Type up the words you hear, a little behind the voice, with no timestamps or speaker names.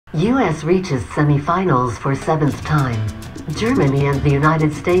US reaches semifinals for seventh time. Germany and the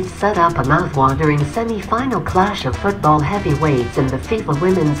United States set up a mouth-watering semi-final clash of football heavyweights in the FIFA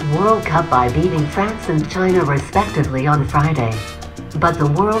Women's World Cup by beating France and China respectively on Friday. But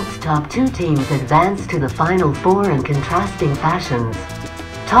the world's top two teams advanced to the Final Four in contrasting fashions.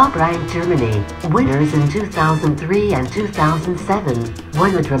 Top-ranked Germany, winners in 2003 and 2007,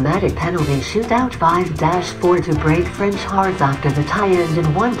 won a dramatic penalty shootout 5-4 to break French hearts after the tie ended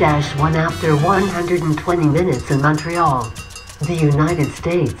 1-1 after 120 minutes in Montreal. The United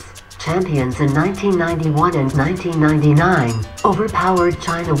States, champions in 1991 and 1999, overpowered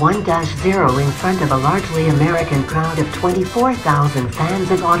China 1-0 in front of a largely American crowd of 24,000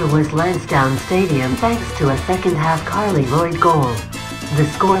 fans at Ottawa's Lansdowne Stadium thanks to a second-half Carly Lloyd goal. The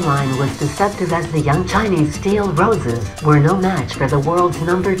scoreline was deceptive as the young Chinese Steel Roses were no match for the world's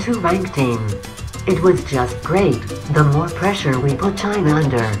number 2 ranked team. It was just great. The more pressure we put China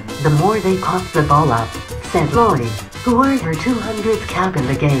under, the more they coughed the ball up, said Lloyd, who earned her 200th cap in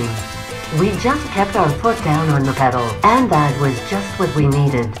the game. We just kept our foot down on the pedal, and that was just what we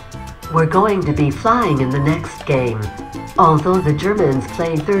needed. We're going to be flying in the next game. Although the Germans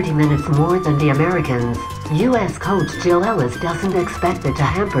played 30 minutes more than the Americans, U.S. coach Jill Ellis doesn't expect it to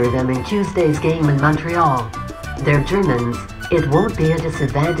hamper them in Tuesday's game in Montreal. They're Germans, it won't be a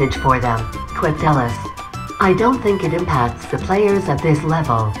disadvantage for them, quipped Ellis. I don't think it impacts the players at this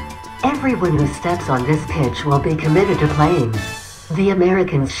level. Everyone who steps on this pitch will be committed to playing. The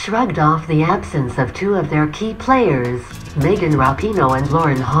Americans shrugged off the absence of two of their key players, Megan Rapinoe and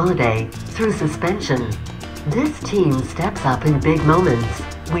Lauren Holiday, through suspension. This team steps up in big moments.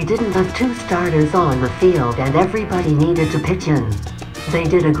 We didn't have two starters on the field and everybody needed to pitch in. They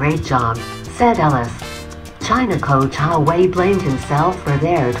did a great job, said Ellis. China coach Hao Wei blamed himself for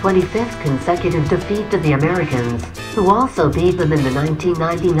their 25th consecutive defeat to the Americans, who also beat them in the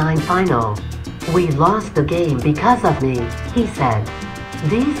 1999 final. We lost the game because of me, he said.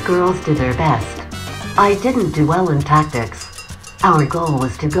 These girls did their best. I didn't do well in tactics. Our goal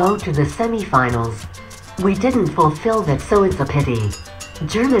was to go to the semifinals. We didn't fulfill that, so it's a pity.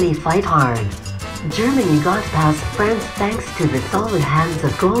 Germany fight hard. Germany got past France thanks to the solid hands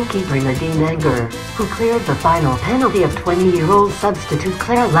of goalkeeper Nadine Anger, who cleared the final penalty of 20-year-old substitute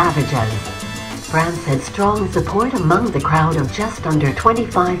Claire Lavages. France had strong support among the crowd of just under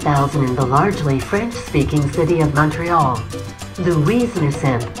 25,000 in the largely French-speaking city of Montreal. Louise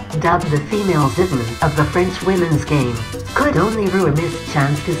Nissim, dubbed the female Zidane of the French women's game, could only rue a missed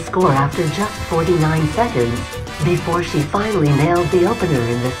chance to score after just 49 seconds, before she finally nailed the opener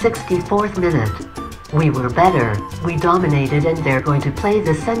in the 64th minute. We were better, we dominated, and they're going to play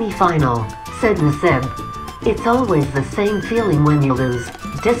the semi-final, said Nissim. It's always the same feeling when you lose,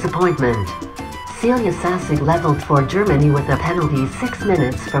 disappointment. Celia Sassig leveled for Germany with a penalty 6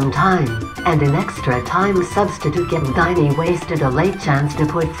 minutes from time, and an extra time substitute Gendini wasted a late chance to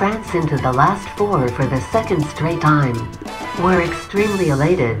put France into the last four for the second straight time. We're extremely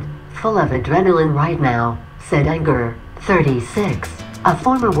elated, full of adrenaline right now, said Enger, 36, a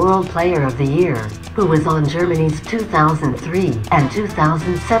former World Player of the Year, who was on Germany's 2003 and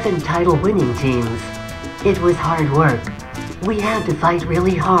 2007 title-winning teams. It was hard work. We had to fight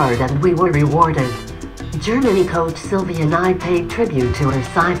really hard and we were rewarded. Germany coach Sylvia Nye paid tribute to her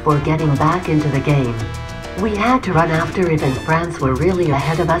side for getting back into the game. We had to run after it and France were really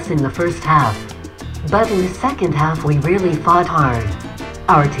ahead of us in the first half. But in the second half we really fought hard.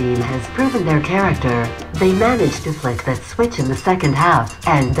 Our team has proven their character. They managed to flick that switch in the second half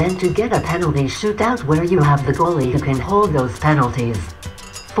and then to get a penalty shootout where you have the goalie who can hold those penalties.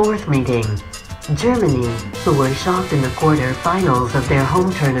 Fourth meeting. Germany, who were shocked in the quarter-finals of their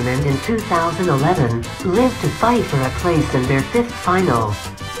home tournament in 2011, lived to fight for a place in their fifth final.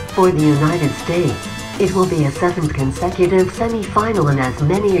 For the United States, it will be a seventh consecutive semi-final in as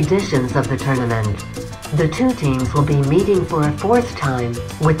many editions of the tournament. The two teams will be meeting for a fourth time,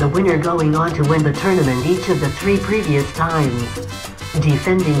 with the winner going on to win the tournament each of the 3 previous times.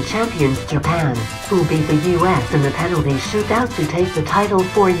 Defending champions Japan, who beat the US in the penalty shootout to take the title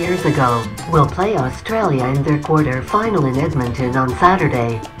 4 years ago, will play Australia in their quarter-final in Edmonton on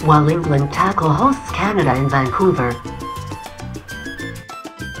Saturday, while England tackle hosts Canada in Vancouver.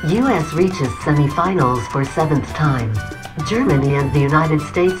 US reaches semi-finals for 7th time. Germany and the United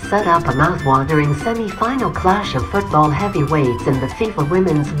States set up a mouth-watering semi-final clash of football heavyweights in the FIFA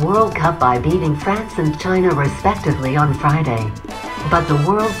Women's World Cup by beating France and China respectively on Friday. But the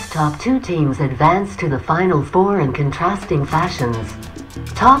world's top two teams advanced to the Final Four in contrasting fashions.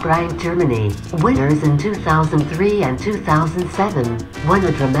 Top-ranked Germany, winners in 2003 and 2007, won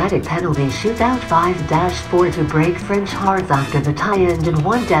a dramatic penalty shootout 5-4 to break French hearts after the tie ended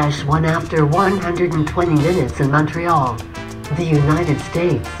 1-1 after 120 minutes in Montreal. The United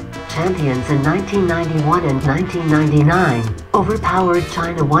States, champions in 1991 and 1999, overpowered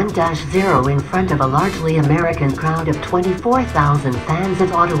China 1-0 in front of a largely American crowd of 24,000 fans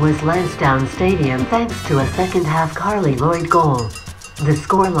at Ottawa's Lansdowne Stadium thanks to a second-half Carly Lloyd goal. The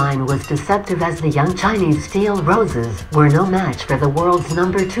scoreline was deceptive as the young Chinese Steel Roses were no match for the world's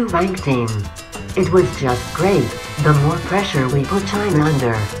number 2 ranked team. It was just great. The more pressure we put China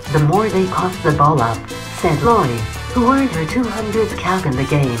under, the more they coughed the ball up, said Lloyd, who earned her 200th cap in the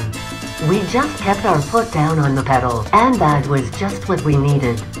game. We just kept our foot down on the pedal, and that was just what we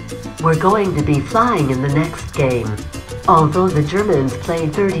needed. We're going to be flying in the next game. Although the Germans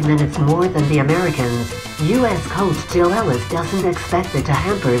played 30 minutes more than the Americans, U.S. coach Jill Ellis doesn't expect it to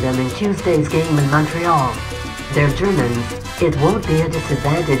hamper them in Tuesday's game in Montreal. They're Germans, it won't be a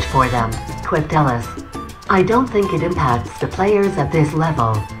disadvantage for them, quipped Ellis. I don't think it impacts the players at this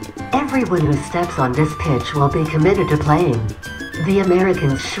level. Everyone who steps on this pitch will be committed to playing. The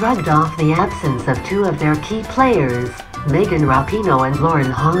Americans shrugged off the absence of 2 of their key players, Megan Rapinoe and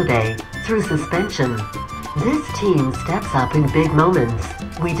Lauren Holiday, through suspension. This team steps up in big moments.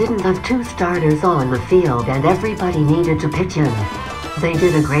 We didn't have 2 starters on the field and everybody needed to pitch in. They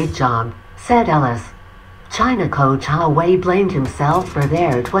did a great job, said Ellis. China coach Hao Wei blamed himself for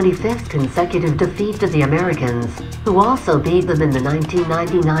their 25th consecutive defeat to the Americans, who also beat them in the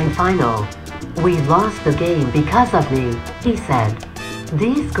 1999 final. We lost the game because of me, he said.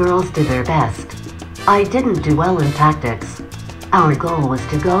 These girls did their best. I didn't do well in tactics. Our goal was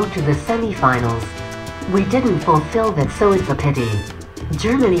to go to the semifinals. We didn't fulfill that, so it's a pity.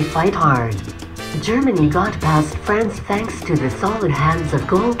 Germany fight hard. Germany got past France thanks to the solid hands of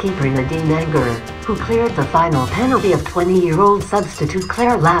goalkeeper Nadine Egger, who cleared the final penalty of 20-year-old substitute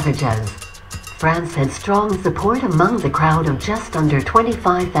Claire Lavages. France had strong support among the crowd of just under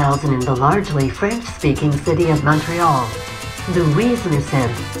 25,000 in the largely French-speaking city of Montreal. Louise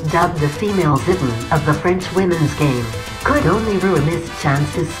Musset, dubbed the female Zidane of the French women's game, could only rue a missed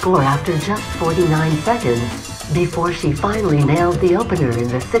chance to score after just 49 seconds, before she finally nailed the opener in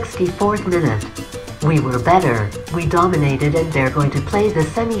the 64th minute. We were better, we dominated, and they're going to play the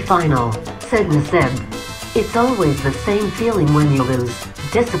semi-final, said Musset. It's always the same feeling when you lose,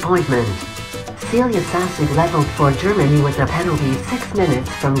 disappointment. Celia Sassig leveled for Germany with a penalty 6 minutes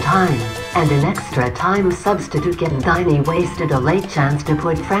from time, and an extra time substitute Gendini wasted a late chance to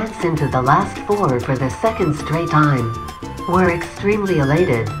put France into the last 4 for the second straight time. We're extremely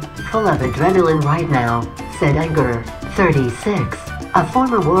elated, full of adrenaline right now, said Egger, 36, a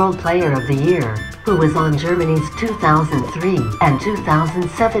former World Player of the Year, who was on Germany's 2003 and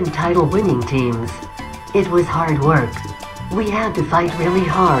 2007 title-winning teams. It was hard work. We had to fight really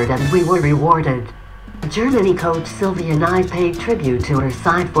hard and we were rewarded. Germany coach Sylvia Nye paid tribute to her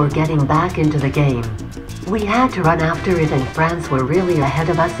side for getting back into the game. We had to run after it and France were really ahead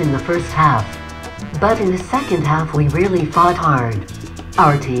of us in the first half. But in the second half we really fought hard.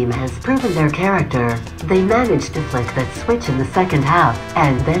 Our team has proven their character. They managed to flick that switch in the second half,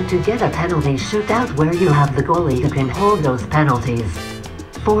 and then to get a penalty shootout where you have the goalie who can hold those penalties.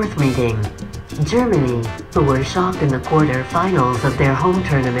 Fourth meeting. Germany, who were shocked in the quarter-finals of their home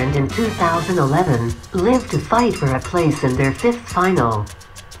tournament in 2011, lived to fight for a place in their 5th final.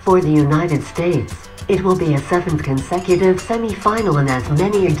 For the United States, it will be a 7th consecutive semi-final in as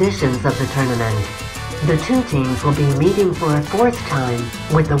many editions of the tournament. The 2 teams will be meeting for a 4th time,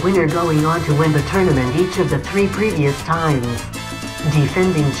 with the winner going on to win the tournament each of the 3 previous times.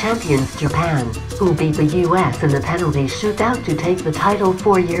 Defending champions Japan, who beat the US in the penalty shootout to take the title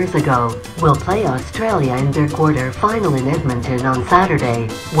 4 years ago, will play Australia in their quarter-final in Edmonton on Saturday,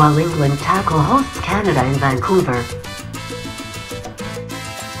 while England tackle hosts Canada in Vancouver.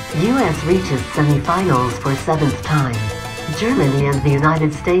 US reaches semi-finals for 7th time. Germany and the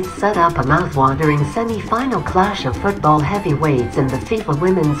United States set up a mouth-watering semi-final clash of football heavyweights in the FIFA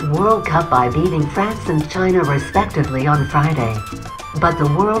Women's World Cup by beating France and China respectively on Friday. But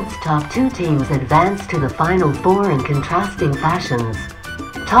the world's top 2 teams advanced to the Final 4 in contrasting fashions.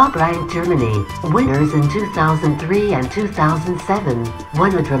 Top-ranked Germany, winners in 2003 and 2007,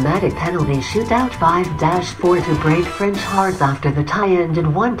 won a dramatic penalty shootout 5-4 to break French hearts after the tie ended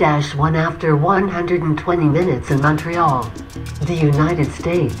 1-1 after 120 minutes in Montreal. The United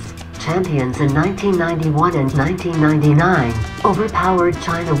States, champions in 1991 and 1999, overpowered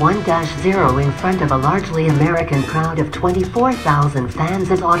China 1-0 in front of a largely American crowd of 24,000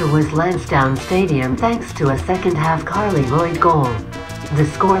 fans at Ottawa's Lansdowne Stadium thanks to a second-half Carly Lloyd goal. The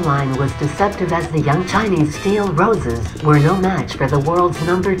scoreline was deceptive as the young Chinese Steel Roses were no match for the world's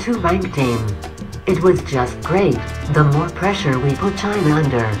number 2 ranked team. It was just great. The more pressure we put China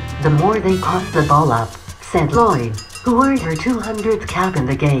under, the more they caught the ball up, said Lloyd, who earned her 200th cap in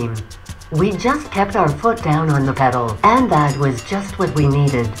the game. We just kept our foot down on the pedal, and that was just what we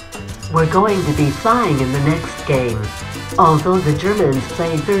needed. We're going to be flying in the next game. Although the Germans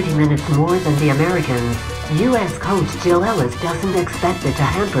played 30 minutes more than the Americans, U.S. coach Jill Ellis doesn't expect it to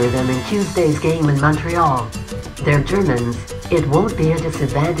hamper them in Tuesday's game in Montreal. They're Germans, it won't be a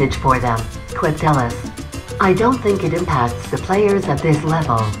disadvantage for them, quipped Ellis. I don't think it impacts the players at this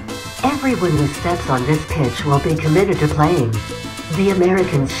level. Everyone who steps on this pitch will be committed to playing. The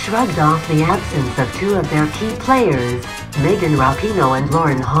Americans shrugged off the absence of 2 of their key players, Megan Rapinoe and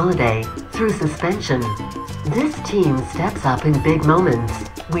Lauren Holiday, through suspension. This team steps up in big moments.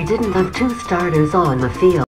 We didn't have 2 starters on the field.